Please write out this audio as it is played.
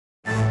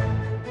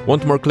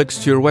Want more clicks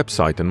to your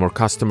website and more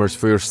customers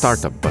for your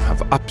startup, but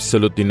have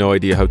absolutely no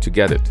idea how to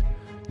get it?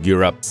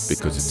 Gear up,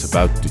 because it's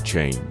about to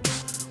change.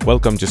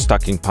 Welcome to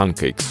Stacking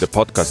Pancakes, the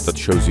podcast that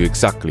shows you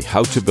exactly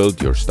how to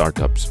build your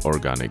startup's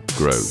organic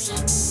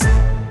growth.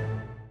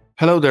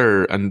 Hello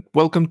there, and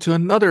welcome to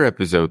another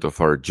episode of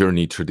our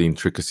journey through the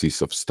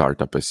intricacies of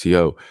startup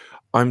SEO.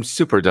 I'm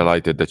super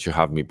delighted that you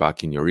have me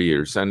back in your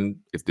ears, and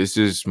if this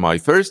is my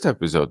first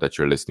episode that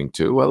you're listening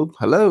to, well,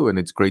 hello, and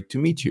it's great to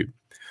meet you.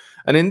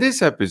 And in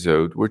this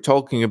episode, we're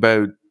talking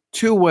about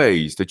two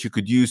ways that you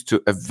could use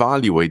to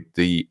evaluate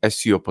the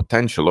SEO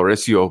potential or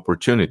SEO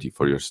opportunity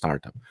for your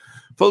startup.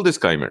 Full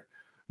disclaimer,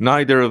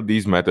 neither of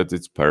these methods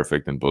is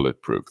perfect and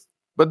bulletproof,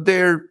 but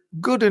they're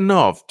good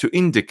enough to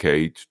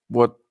indicate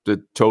what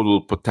the total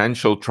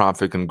potential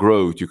traffic and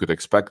growth you could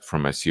expect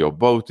from SEO,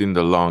 both in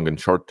the long and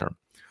short term.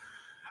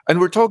 And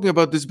we're talking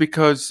about this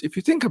because if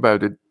you think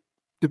about it,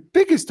 the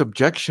biggest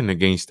objection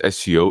against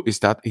SEO is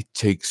that it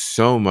takes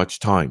so much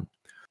time.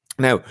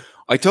 Now,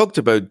 I talked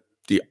about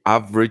the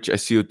average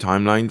SEO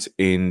timelines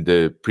in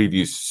the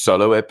previous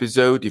solo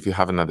episode. If you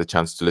haven't had a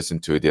chance to listen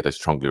to it yet, I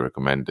strongly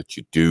recommend that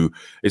you do.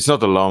 It's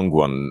not a long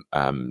one.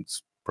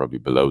 It's probably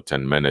below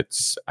 10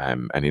 minutes.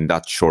 And in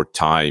that short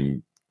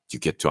time, you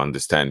get to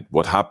understand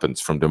what happens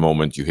from the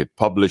moment you hit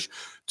publish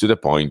to the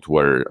point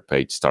where a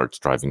page starts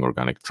driving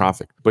organic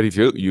traffic. But if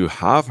you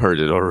have heard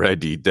it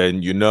already,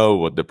 then you know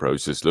what the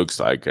process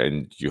looks like,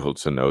 and you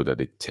also know that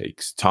it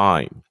takes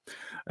time.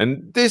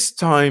 And this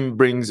time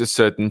brings a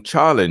certain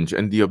challenge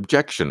and the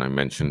objection I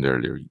mentioned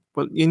earlier.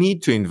 Well, you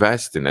need to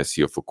invest in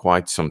SEO for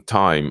quite some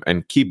time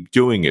and keep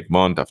doing it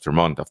month after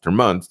month after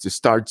month to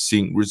start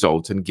seeing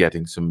results and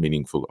getting some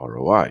meaningful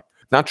ROI.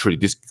 Naturally,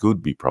 this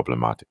could be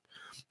problematic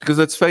because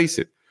let's face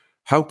it,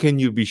 how can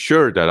you be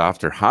sure that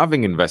after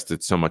having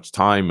invested so much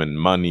time and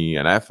money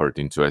and effort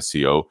into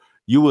SEO,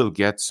 you will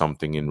get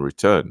something in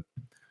return?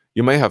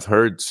 You may have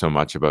heard so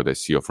much about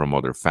SEO from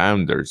other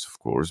founders, of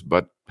course,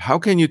 but how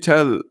can you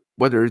tell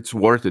whether it's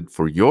worth it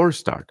for your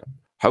startup?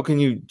 How can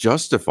you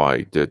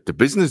justify the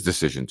business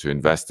decision to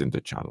invest in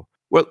the channel?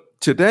 Well,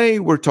 today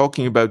we're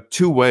talking about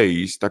two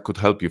ways that could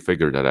help you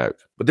figure that out.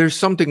 But there's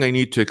something I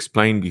need to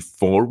explain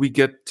before we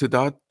get to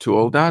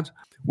all that.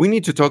 We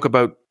need to talk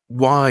about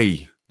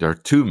why there are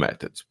two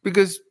methods,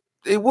 because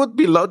it would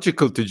be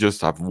logical to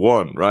just have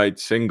one, right?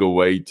 Single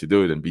way to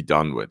do it and be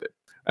done with it.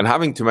 And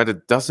having two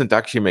methods doesn't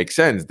actually make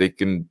sense. They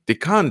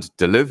can't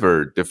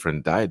deliver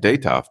different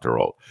data after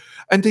all.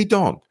 And they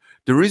don't.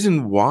 The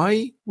reason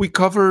why we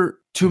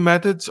cover two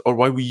methods or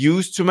why we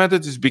use two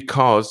methods is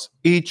because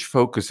each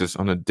focuses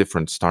on a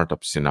different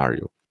startup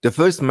scenario. The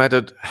first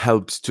method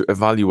helps to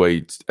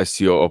evaluate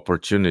SEO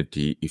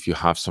opportunity if you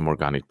have some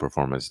organic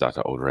performance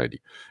data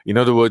already. In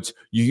other words,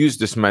 you use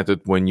this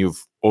method when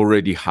you've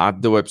already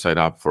had the website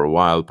up for a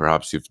while.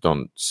 Perhaps you've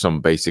done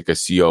some basic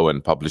SEO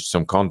and published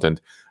some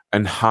content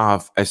and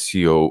have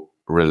SEO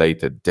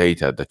related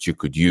data that you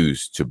could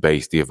use to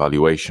base the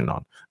evaluation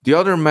on. The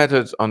other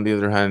method, on the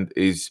other hand,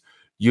 is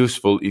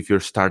useful if your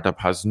startup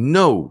has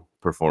no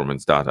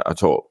performance data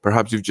at all.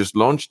 Perhaps you've just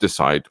launched the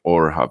site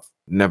or have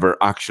never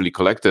actually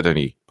collected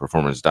any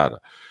performance data.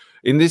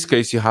 In this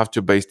case, you have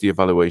to base the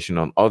evaluation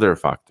on other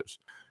factors.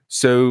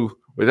 So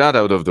with that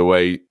out of the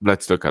way,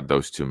 let's look at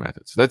those two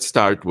methods. Let's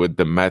start with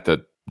the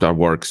method that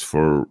works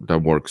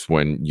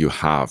when you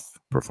have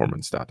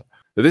performance data.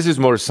 This is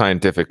more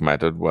scientific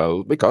method,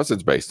 well, because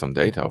it's based on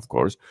data, of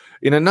course.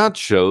 In a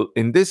nutshell,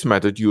 in this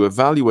method, you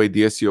evaluate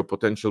the SEO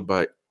potential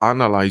by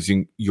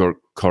analyzing your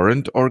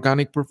current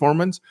organic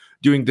performance,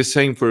 doing the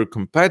same for your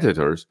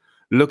competitors,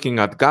 looking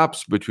at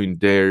gaps between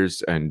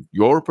theirs and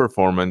your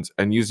performance,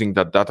 and using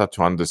that data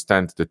to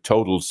understand the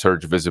total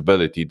search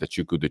visibility that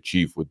you could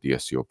achieve with the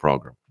SEO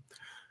program.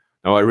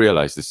 Now, I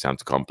realize this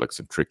sounds complex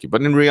and tricky,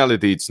 but in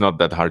reality, it's not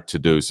that hard to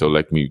do, so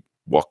let me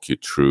walk you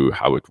through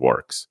how it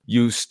works.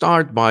 You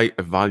start by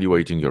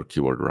evaluating your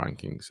keyword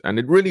rankings, and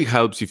it really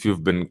helps if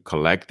you've been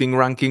collecting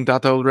ranking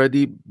data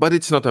already, but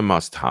it's not a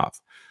must-have.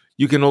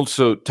 You can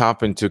also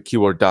tap into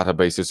keyword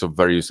databases of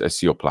various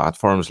SEO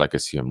platforms like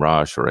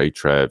SEMrush or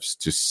Ahrefs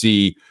to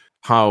see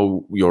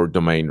how your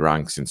domain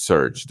ranks in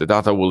search. The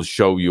data will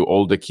show you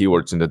all the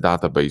keywords in the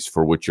database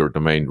for which your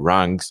domain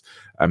ranks,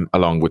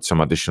 along with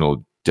some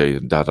additional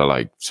data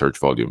like search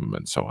volume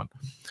and so on.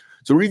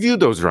 So review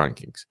those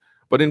rankings.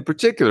 But in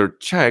particular,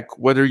 check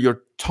whether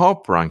your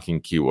top ranking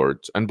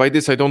keywords, and by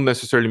this I don't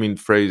necessarily mean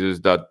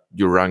phrases that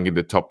you rank in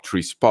the top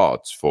 3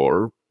 spots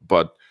for,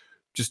 but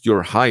just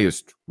your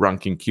highest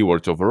ranking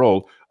keywords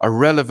overall, are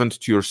relevant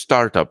to your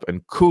startup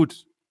and could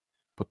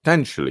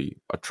potentially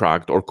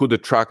attract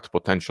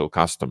potential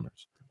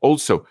customers.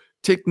 Also,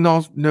 take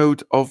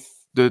note of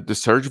the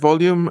search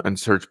volume and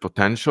search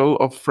potential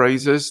of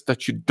phrases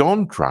that you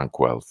don't rank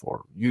well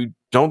for. You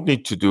don't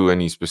need to do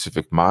any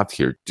specific math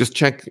here. Just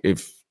check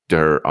if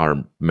there are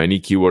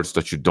many keywords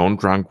that you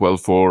don't rank well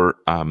for,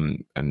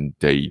 and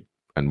they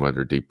and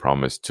whether they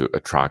promise to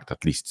attract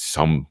at least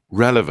some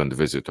relevant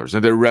visitors.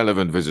 And the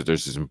relevant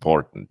visitors is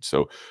important.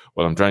 So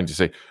what I'm trying to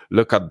say,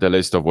 look at the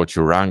list of what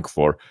you rank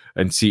for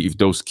and see if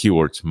those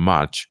keywords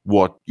match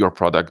what your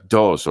product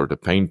does or the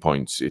pain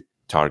points it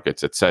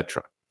targets,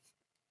 etc.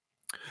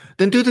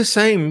 Then do the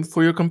same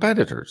for your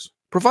competitors.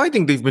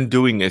 Providing they've been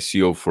doing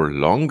SEO for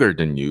longer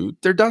than you,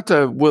 their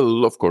data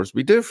will, of course,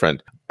 be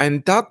different.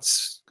 And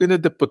that's kind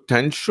of the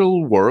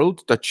potential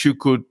world that you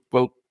could,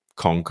 well,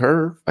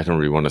 conquer. I don't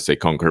really want to say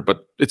conquer,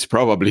 but it's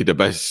probably the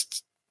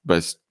best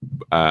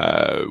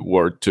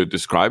word to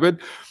describe it.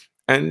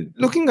 And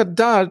looking at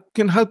that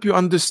can help you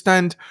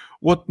understand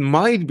what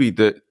might be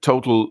the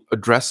total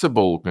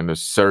addressable kind of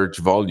search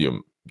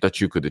volume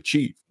that you could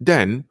achieve.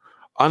 Then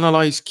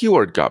analyze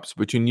keyword gaps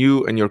between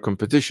you and your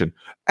competition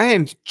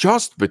and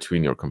just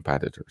between your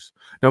competitors.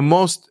 Now,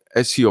 most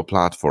SEO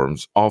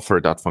platforms offer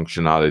that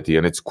functionality,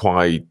 and it's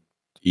quite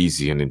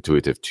easy and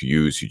intuitive to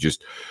use. You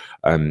just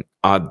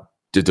add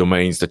the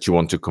domains that you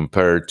want to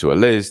compare to a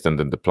list, and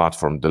then the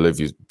platform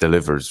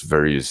delivers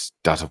various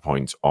data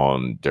points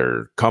on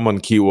their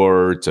common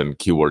keywords and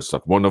keywords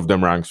that one of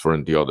them ranks for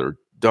and the other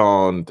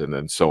don't, and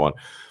then so on.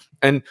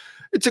 And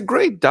it's a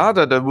great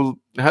data that will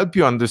help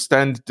you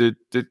understand the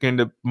kind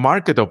of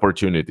market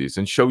opportunities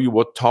and show you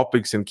what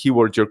topics and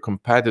keywords your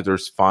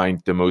competitors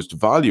find the most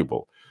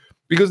valuable.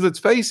 Because let's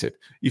face it,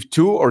 if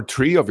 2 or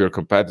 3 of your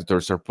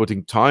competitors are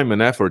putting time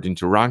and effort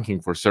into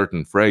ranking for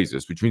certain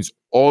phrases, which means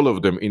all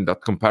of them in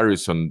that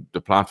comparison,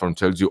 the platform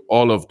tells you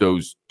all of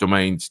those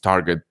domains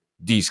target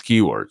these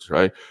keywords,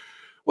 right?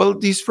 Well,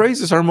 these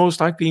phrases are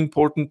most likely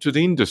important to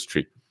the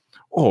industry.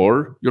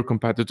 Or your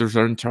competitors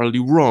are entirely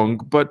wrong,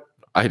 but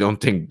I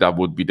don't think that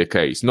would be the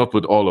case, not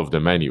with all of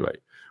them anyway.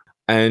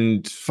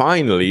 And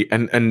finally,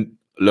 and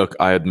look,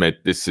 I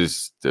admit this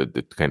is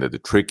the kind of the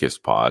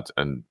trickiest part,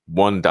 and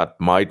one that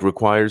might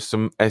require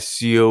some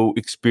SEO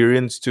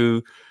experience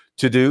to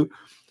do.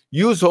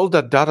 Use all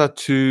that data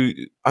to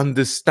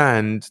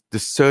understand the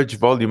search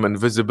volume and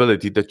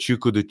visibility that you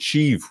could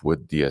achieve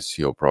with the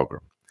SEO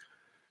program.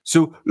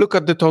 So look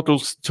at the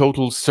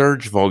total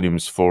search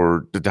volumes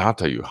for the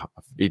data you have.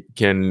 It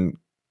can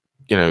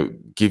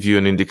give you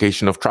an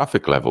indication of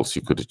traffic levels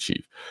you could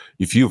achieve.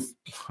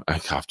 I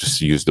have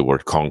to use the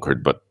word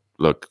conquered, but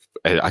look,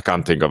 I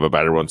can't think of a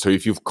better one. So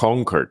if you've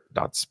conquered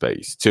that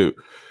space too,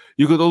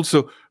 you could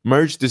also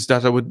merge this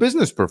data with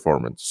business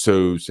performance.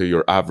 So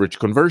your average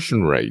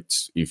conversion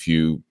rates, if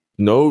you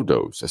know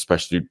those,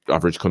 especially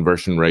average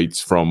conversion rates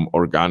from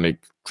organic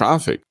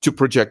traffic, to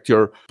project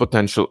your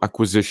potential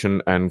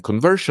acquisition and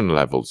conversion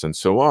levels and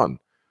so on.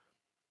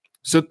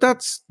 So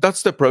that's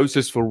the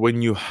process for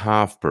when you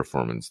have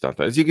performance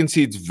data. As you can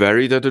see, it's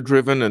very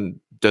data-driven and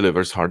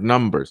delivers hard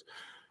numbers.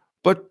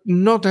 But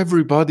not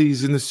everybody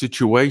is in a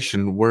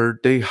situation where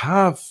they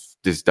have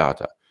this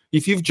data.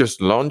 If you've just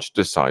launched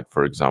the site,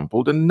 for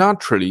example, then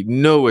naturally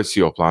no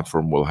SEO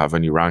platform will have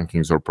any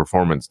rankings or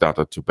performance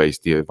data to base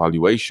the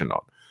evaluation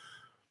on.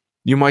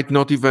 You might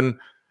not even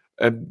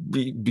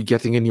be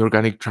getting any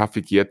organic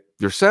traffic yet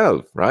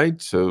yourself,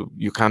 right? So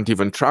you can't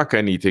even track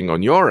anything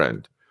on your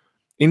end.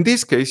 In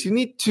this case, you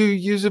need to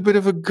use a bit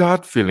of a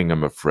gut feeling,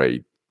 I'm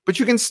afraid. But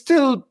you can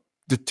still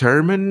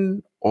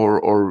determine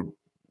or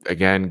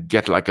again,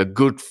 get like a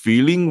good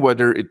feeling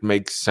whether it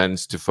makes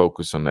sense to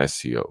focus on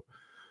SEO.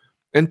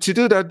 And to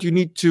do that, you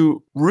need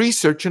to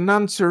research and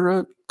answer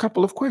a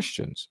couple of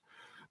questions.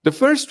 The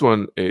first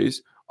one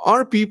is,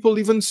 are people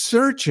even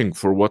searching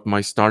for what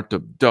my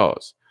startup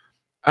does?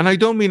 And I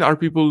don't mean are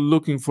people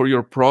looking for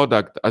your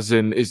product as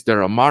in, is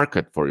there a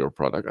market for your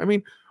product? I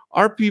mean,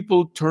 are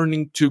people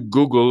turning to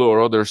Google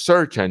or other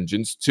search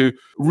engines to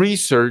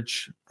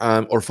research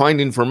or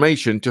find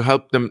information to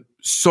help them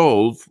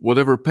solve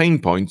whatever pain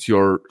points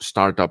your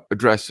startup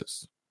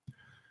addresses?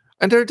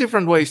 And there are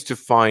different ways to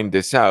find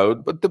this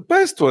out, but the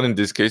best one in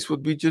this case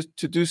would be just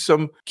to do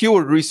some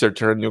keyword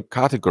research on your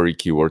category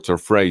keywords or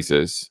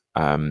phrases.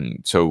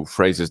 So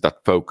phrases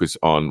that focus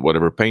on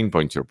whatever pain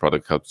points your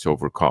product helps to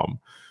overcome.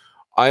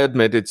 I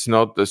admit it's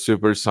not a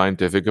super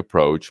scientific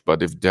approach,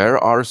 but if there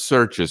are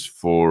searches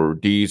for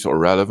these or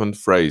relevant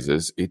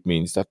phrases, it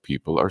means that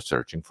people are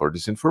searching for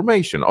this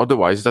information.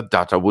 Otherwise, that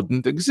data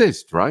wouldn't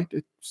exist, right?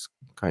 It's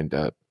kind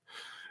of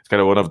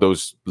one of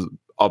those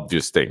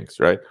obvious things,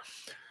 right?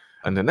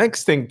 And the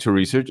next thing to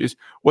research is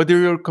whether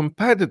your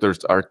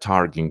competitors are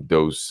targeting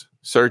those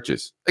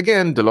searches.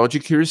 Again, the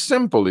logic here is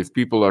simple. If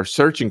people are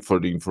searching for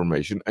the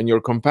information and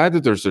your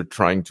competitors are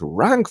trying to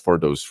rank for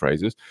those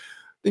phrases,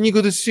 then you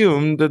could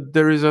assume that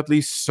there is at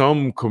least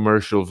some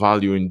commercial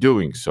value in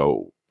doing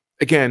so.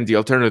 Again, the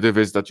alternative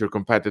is that your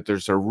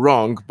competitors are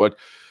wrong, but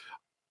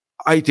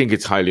I think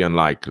it's highly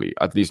unlikely,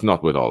 at least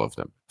not with all of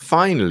them.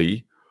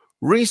 Finally,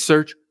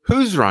 research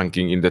who's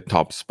ranking in the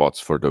top spots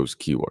for those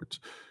keywords.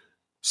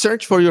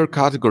 Search for your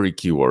category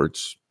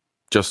keywords,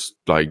 just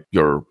like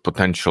your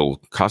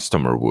potential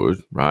customer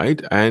would,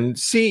 right? And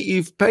see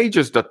if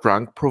pages that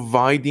rank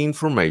provide the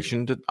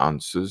information that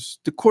answers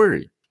the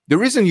query. The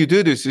reason you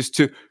do this is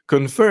to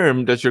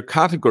confirm that your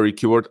category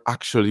keyword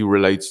actually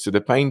relates to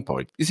the pain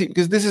point. You see,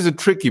 because this is a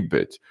tricky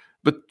bit.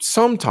 But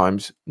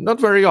sometimes, not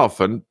very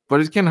often,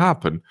 but it can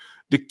happen,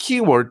 the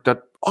keyword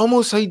that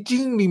almost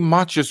ideally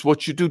matches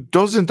what you do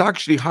doesn't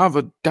actually have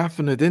a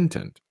definite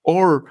intent.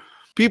 Or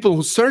people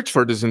who search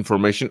for this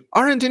information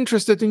aren't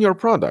interested in your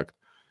product.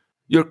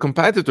 Your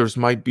competitors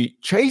might be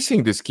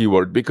chasing this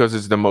keyword because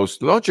it's the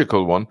most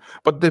logical one,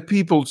 but the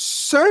people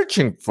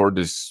searching for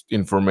this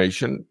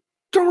information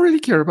don't really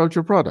care about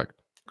your product.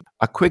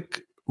 A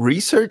quick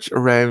research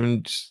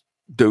around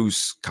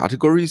those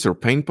categories or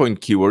pain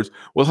point keywords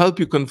will help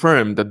you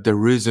confirm that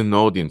there is an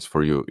audience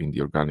for you in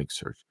the organic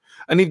search.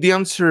 And if the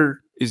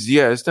answer is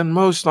yes, then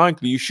most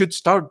likely you should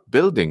start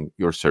building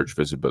your search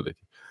visibility.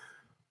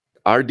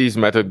 Are these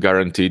methods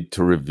guaranteed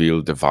to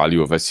reveal the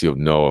value of SEO?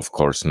 No, of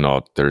course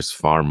not. There's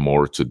far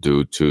more to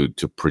do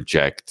to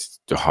project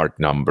the hard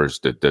numbers,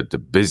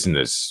 the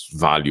business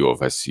value of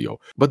SEO.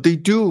 But they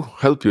do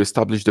help you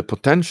establish the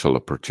potential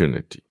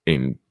opportunity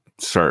in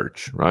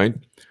search, right?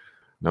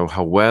 Now,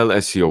 how well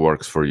SEO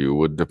works for you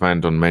would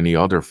depend on many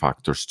other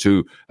factors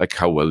too, like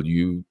how well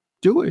you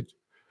do it,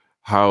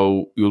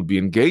 how you'll be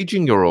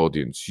engaging your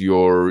audience,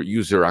 your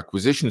user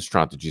acquisition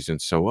strategies,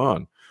 and so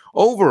on.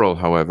 Overall,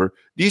 however,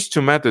 these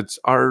two methods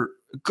are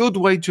a good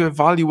way to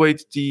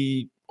evaluate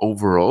the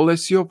overall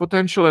SEO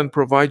potential and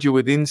provide you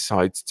with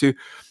insights to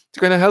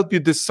kind of help you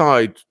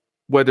decide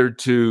whether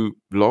to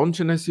launch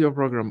an SEO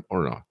program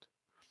or not.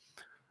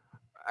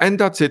 And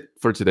that's it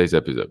for today's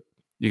episode.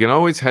 You can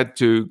always head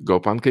to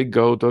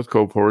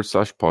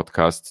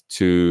gopancakego.co/podcast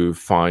to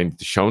find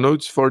the show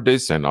notes for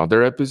this and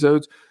other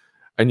episodes.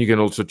 And you can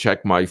also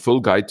check my full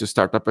guide to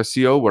startup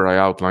SEO, where I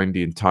outline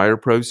the entire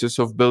process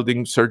of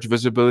building search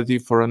visibility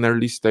for an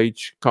early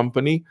stage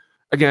company.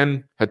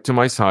 Again, head to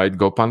my site,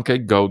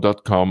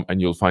 gopancakego.com,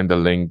 and you'll find a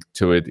link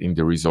to it in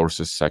the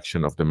resources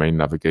section of the main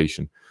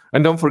navigation.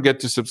 And don't forget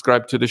to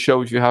subscribe to the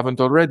show if you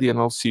haven't already, and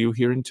I'll see you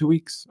here in 2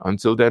 weeks.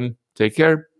 Until then, take care.